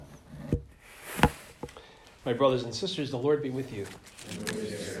My brothers and sisters, the Lord be with you.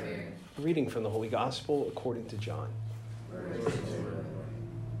 A reading from the Holy Gospel according to John.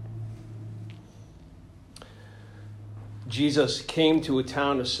 Jesus came to a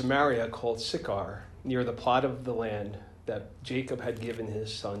town of Samaria called Sychar, near the plot of the land that Jacob had given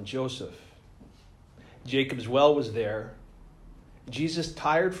his son Joseph. Jacob's well was there. Jesus,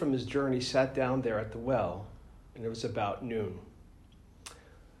 tired from his journey, sat down there at the well, and it was about noon.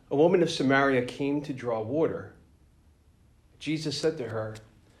 A woman of Samaria came to draw water. Jesus said to her,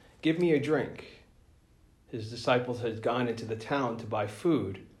 "Give me a drink." His disciples had gone into the town to buy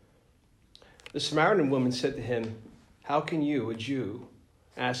food. The Samaritan woman said to him, "How can you, a Jew,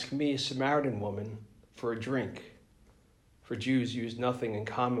 ask me, a Samaritan woman, for a drink?" For Jews used nothing in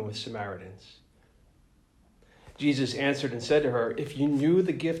common with Samaritans. Jesus answered and said to her, "If you knew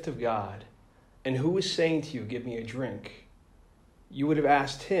the gift of God, and who is saying to you, 'Give me a drink,' you would have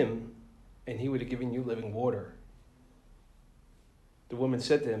asked him, and he would have given you living water." The woman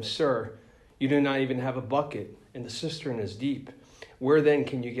said to him, "Sir, you do not even have a bucket, and the cistern is deep. Where then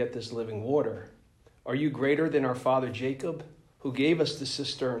can you get this living water? Are you greater than our father Jacob, who gave us the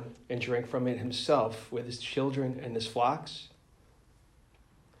cistern and drank from it himself with his children and his flocks?"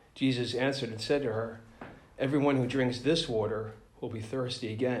 Jesus answered and said to her, "Everyone who drinks this water will be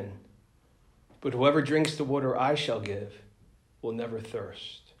thirsty again. But whoever drinks the water I shall give will never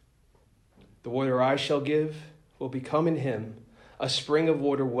thirst. The water I shall give will become in him a spring of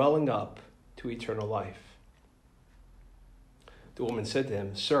water welling up to eternal life." The woman said to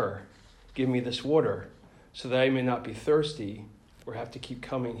him, "Sir, give me this water so that I may not be thirsty or have to keep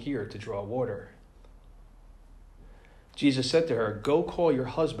coming here to draw water." Jesus said to her, "Go call your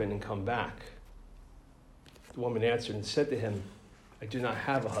husband and come back." The woman answered and said to him, "I do not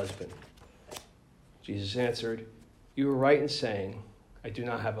have a husband." Jesus answered, "You are right in saying, 'I do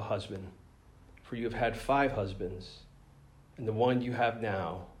not have a husband,' for you have had 5 husbands, and the one you have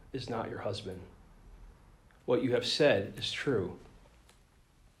now is not your husband. What you have said is true."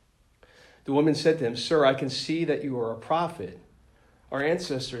 The woman said to him, "Sir, I can see that you are a prophet. Our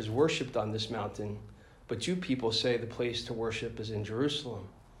ancestors worshipped on this mountain, but you people say the place to worship is in Jerusalem."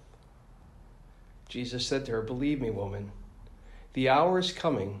 Jesus said to her, "Believe me, woman, the hour is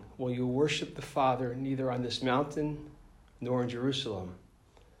coming when you will worship the Father neither on this mountain nor in Jerusalem.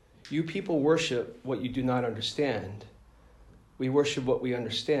 You people worship what you do not understand. We worship what we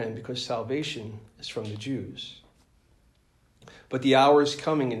understand because salvation is from the Jews. But the hour is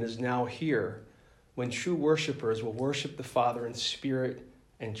coming and is now here when true worshipers will worship the Father in spirit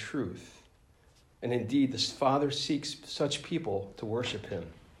and truth. And indeed, the Father seeks such people to worship him.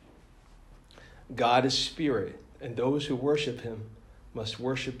 God is spirit, and those who worship him must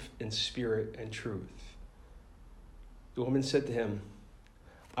worship in spirit and truth." The woman said to him,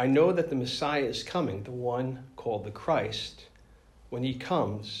 "I know that the Messiah is coming, the one called the Christ. When he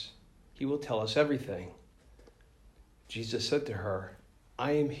comes, he will tell us everything." Jesus said to her,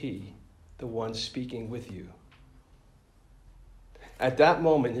 "I am he, the one speaking with you." At that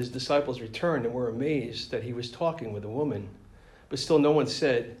moment, his disciples returned and were amazed that he was talking with a woman. But still no one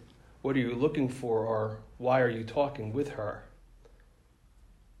said, "What are you looking for?" or "Why are you talking with her?"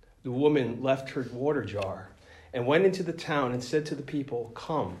 The woman left her water jar and went into the town and said to the people,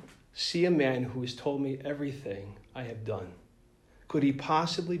 "Come, see a man who has told me everything I have done. Could he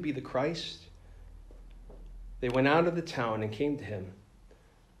possibly be the Christ?" They went out of the town and came to him.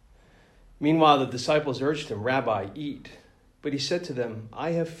 Meanwhile, the disciples urged him, "Rabbi, eat." But he said to them,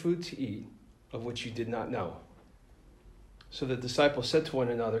 "I have food to eat of which you did not know." So the disciples said to one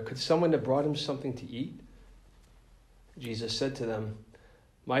another, "Could someone have brought him something to eat?" Jesus said to them,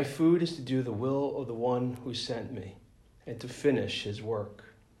 "My food is to do the will of the one who sent me and to finish his work.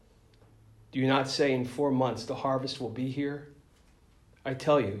 Do you not say in 4 months the harvest will be here? I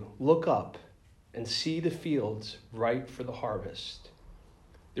tell you, look up and see the fields ripe for the harvest.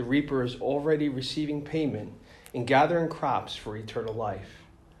 The reaper is already receiving payment and gathering crops for eternal life,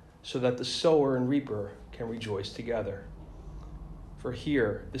 so that the sower and reaper can rejoice together. For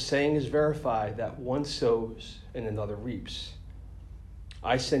here the saying is verified that one sows and another reaps.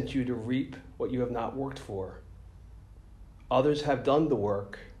 I sent you to reap what you have not worked for. Others have done the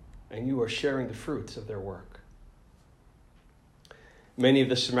work, and you are sharing the fruits of their work." Many of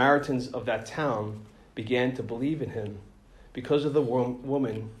the Samaritans of that town began to believe in him because of the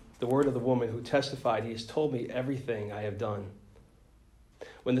word of the woman who testified, "He has told me everything I have done."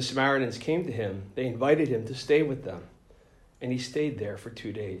 When the Samaritans came to him, they invited him to stay with them, and he stayed there for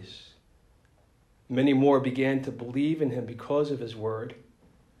 2 days. Many more began to believe in him because of his word,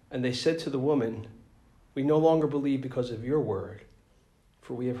 and they said to the woman, "We no longer believe because of your word,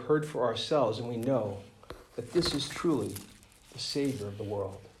 for we have heard for ourselves and we know that this is truly the Savior of the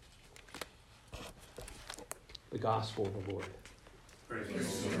world. The gospel of the Lord.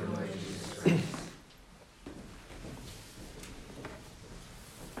 Praise the Lord Jesus.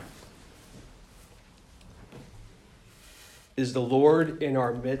 Is the Lord in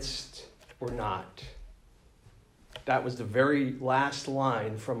our midst or not? That was the very last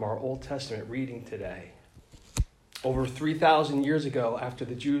line from our Old Testament reading today. Over 3,000 years ago, after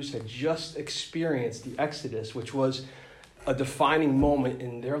the Jews had just experienced the Exodus, which was a defining moment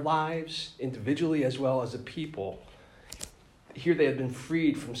in their lives, individually as well as a people. Here they had been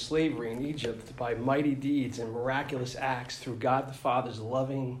freed from slavery in Egypt by mighty deeds and miraculous acts through God the Father's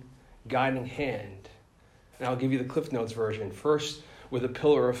loving, guiding hand. And I'll give you the Cliff Notes version. First, with a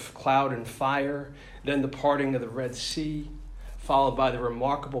pillar of cloud and fire, then the parting of the Red Sea, followed by the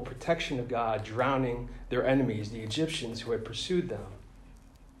remarkable protection of God, drowning their enemies, the Egyptians who had pursued them.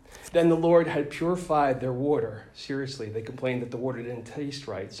 Then the Lord had purified their water. Seriously, they complained that the water didn't taste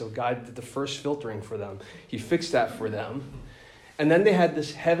right, so God did the first filtering for them. He fixed that for them. And then they had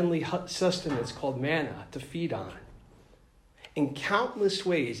this heavenly sustenance called manna to feed on. In countless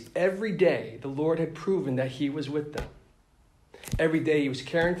ways, every day, the Lord had proven that he was with them. Every day he was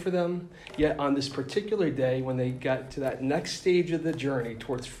caring for them, yet on this particular day, when they got to that next stage of the journey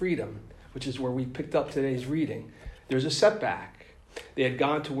towards freedom, which is where we picked up today's reading, there's a setback. They had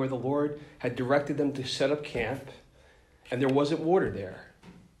gone to where the Lord had directed them to set up camp, and there wasn't water there.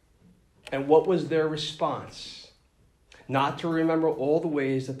 And what was their response? Not to remember all the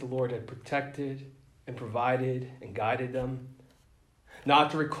ways that the Lord had protected and provided and guided them.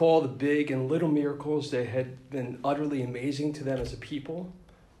 Not to recall the big and little miracles that had been utterly amazing to them as a people.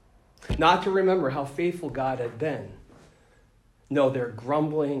 Not to remember how faithful God had been. No, they're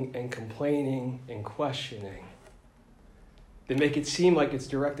grumbling and complaining and questioning. They make it seem like it's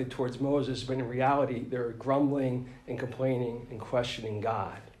directed towards Moses, but in reality, they're grumbling and complaining and questioning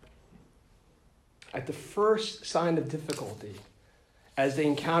God. At the first sign of difficulty, as they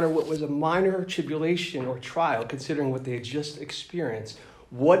encounter what was a minor tribulation or trial, considering what they had just experienced,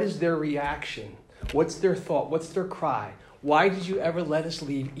 what is their reaction? What's their thought? What's their cry? Why did you ever let us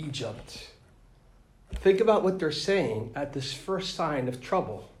leave Egypt? Think about what they're saying at this first sign of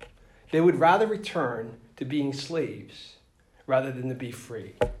trouble. They would rather return to being slaves rather than to be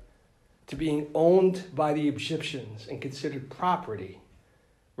free, to being owned by the Egyptians and considered property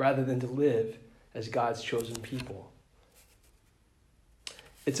rather than to live as God's chosen people.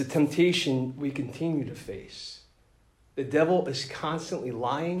 It's a temptation we continue to face. The devil is constantly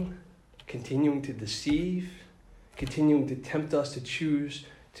lying, continuing to deceive, continuing to tempt us to choose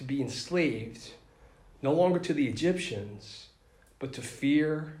to be enslaved, no longer to the Egyptians, but to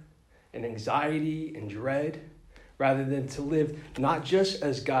fear and anxiety and dread, rather than to live not just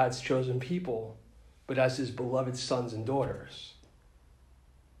as God's chosen people, but as his beloved sons and daughters.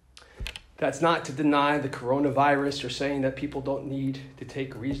 That's not to deny the coronavirus or saying that people don't need to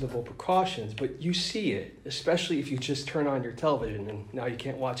take reasonable precautions, but you see it, especially if you just turn on your television, and now you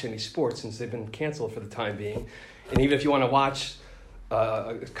can't watch any sports since they've been canceled for the time being. And even if you want to watch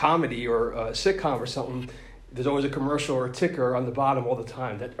a comedy or a sitcom or something, there's always a commercial or a ticker on the bottom all the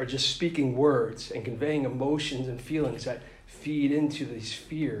time that are just speaking words and conveying emotions and feelings that feed into these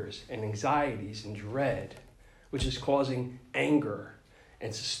fears and anxieties and dread, which is causing anger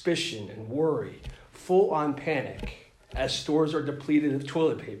and suspicion and worry, full-on panic as stores are depleted of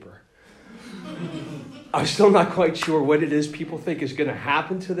toilet paper. I'm still not quite sure what it is people think is going to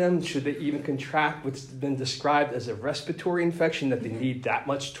happen to them. Should they even contract what's been described as a respiratory infection that they need that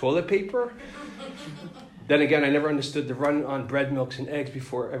much toilet paper? Then again, I never understood the run on bread, milks, and eggs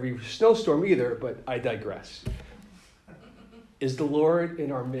before every snowstorm either, but I digress. Is the Lord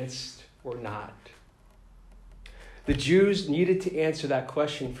in our midst or not? The Jews needed to answer that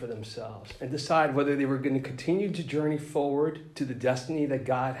question for themselves and decide whether they were going to continue to journey forward to the destiny that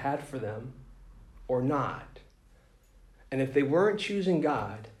God had for them or not. And if they weren't choosing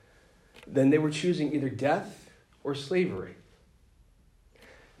God, then they were choosing either death or slavery.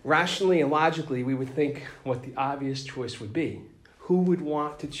 Rationally and logically, we would think what the obvious choice would be. Who would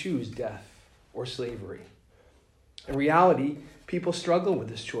want to choose death or slavery? In reality, people struggle with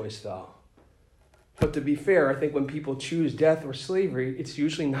this choice, though. But to be fair, I think when people choose death or slavery, it's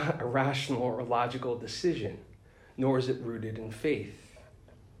usually not a rational or logical decision, nor is it rooted in faith.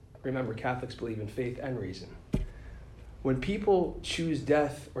 Remember, Catholics believe in faith and reason. When people choose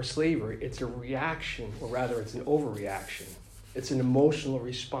death or slavery, it's a reaction, or rather it's an overreaction. It's an emotional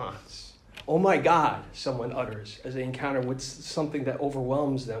response. Oh my God, someone utters as they encounter what's something that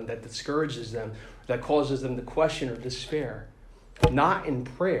overwhelms them, that discourages them, that causes them to question or despair. Not in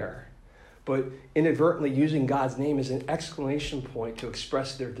prayer, but inadvertently using God's name as an exclamation point to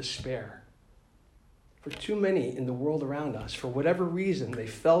express their despair. For too many in the world around us, for whatever reason they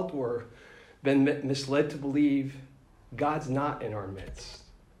felt or been misled to believe, God's not in our midst.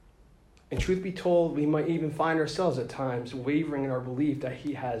 And truth be told, we might even find ourselves at times wavering in our belief that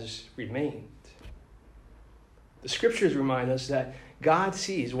he has remained. The scriptures remind us that God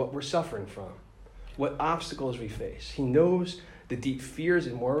sees what we're suffering from, what obstacles we face. He knows the deep fears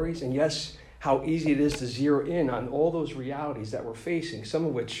and worries, and yes, how easy it is to zero in on all those realities that we're facing, some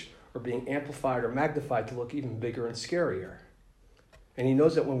of which are being amplified or magnified to look even bigger and scarier. And he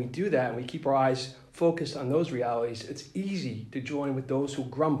knows that when we do that and we keep our eyes focused on those realities, it's easy to join with those who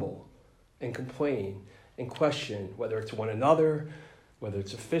grumble and complain and question, whether it's one another, whether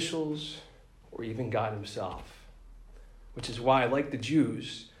it's officials, or even God himself. Which is why, like the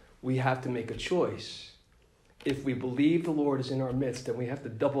Jews, we have to make a choice. If we believe the Lord is in our midst, then we have to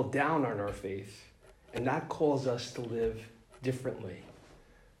double down on our faith. And that calls us to live differently,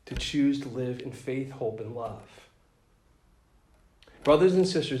 to choose to live in faith, hope, and love. Brothers and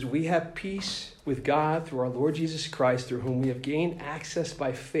sisters, we have peace with God through our Lord Jesus Christ, through whom we have gained access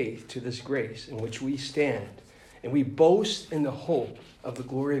by faith to this grace in which we stand. And we boast in the hope of the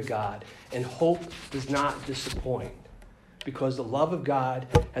glory of God. And hope does not disappoint, because the love of God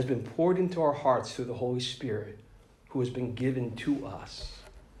has been poured into our hearts through the Holy Spirit, who has been given to us.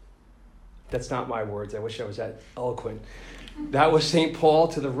 That's not my words. I wish I was that eloquent. That was St. Paul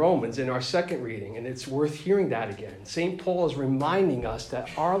to the Romans in our second reading, and it's worth hearing that again. St. Paul is reminding us that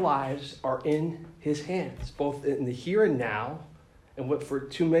our lives are in his hands, both in the here and now, and what for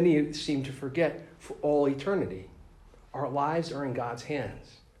too many seem to forget, for all eternity. Our lives are in God's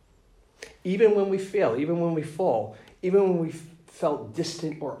hands. Even when we fail, even when we fall, even when we felt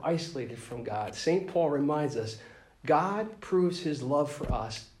distant or isolated from God, St. Paul reminds us, God proves his love for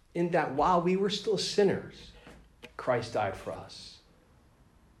us in that while we were still sinners, Christ died for us.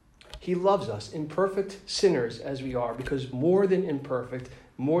 He loves us, imperfect sinners as we are, because more than imperfect,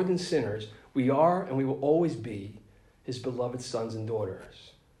 more than sinners, we are and we will always be his beloved sons and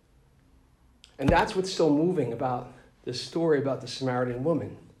daughters. And that's what's so moving about this story about the Samaritan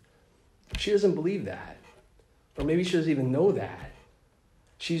woman. She doesn't believe that. Or maybe she doesn't even know that.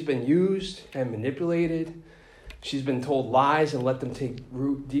 She's been used and manipulated. She's been told lies and let them take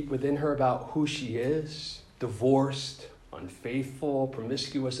root deep within her about who she is. Divorced, unfaithful,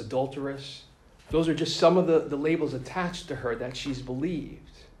 promiscuous, adulterous. Those are just some of the labels attached to her that she's believed.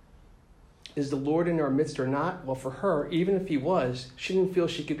 Is the Lord in our midst or not? Well, for her, even if he was, she didn't feel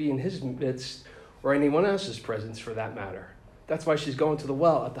she could be in his midst or anyone else's presence for that matter. That's why she's going to the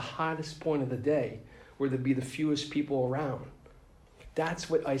well at the hottest point of the day, where there'd be the fewest people around. That's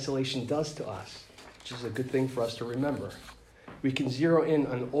what isolation does to us, which is a good thing for us to remember. We can zero in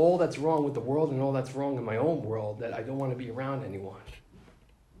on all that's wrong with the world and all that's wrong in my own world, that I don't want to be around anyone.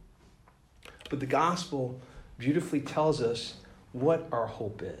 But the gospel beautifully tells us what our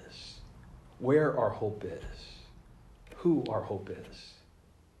hope is, where our hope is, who our hope is.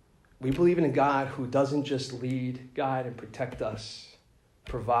 We believe in a God who doesn't just lead, guide, and protect us,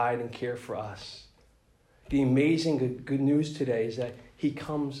 provide and care for us. The amazing good news today is that he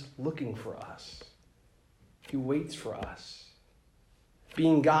comes looking for us. He waits for us.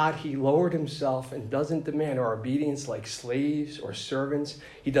 Being God, he lowered himself and doesn't demand our obedience like slaves or servants.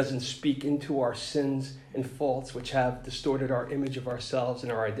 He doesn't speak into our sins and faults, which have distorted our image of ourselves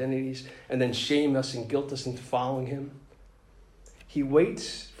and our identities, and then shame us and guilt us into following him. He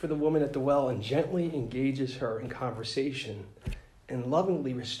waits for the woman at the well and gently engages her in conversation and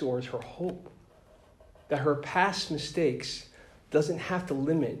lovingly restores her hope that her past mistakes doesn't have to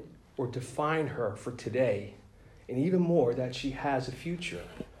limit or define her for today, and even more, that she has a future.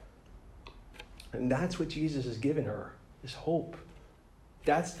 And that's what Jesus has given her, is hope.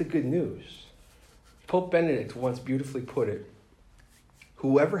 That's the good news. Pope Benedict once beautifully put it,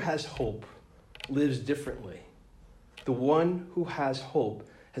 whoever has hope lives differently. The one who has hope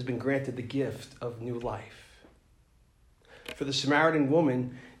has been granted the gift of new life. For the Samaritan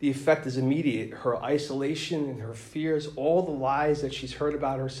woman, the effect is immediate. Her isolation and her fears, all the lies that she's heard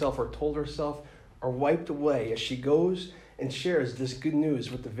about herself or told herself, are wiped away as she goes and shares this good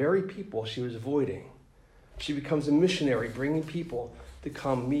news with the very people she was avoiding. She becomes a missionary, bringing people to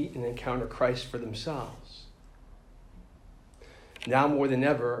come meet and encounter Christ for themselves. Now more than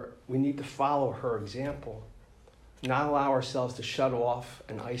ever, we need to follow her example, not allow ourselves to shut off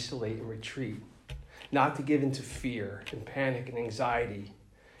and isolate and retreat, not to give into fear and panic and anxiety,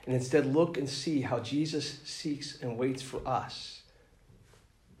 and instead look and see how Jesus seeks and waits for us.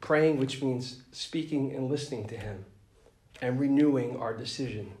 Praying, which means speaking and listening to him, and renewing our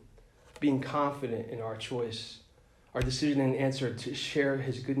decision being confident in our choice, our decision and answer to share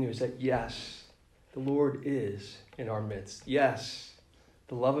his good news that yes, the Lord is in our midst. Yes,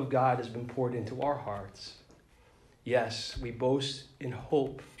 the love of God has been poured into our hearts. Yes, we boast in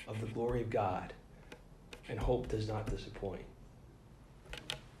hope of the glory of God, and hope does not disappoint.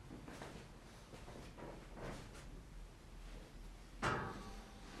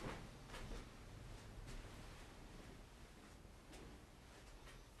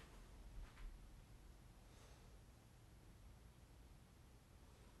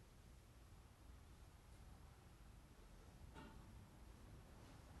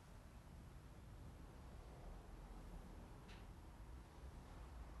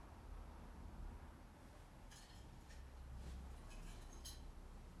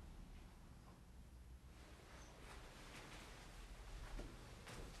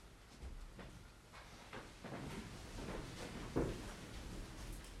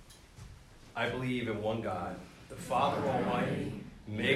 I believe in one God, the Father Almighty,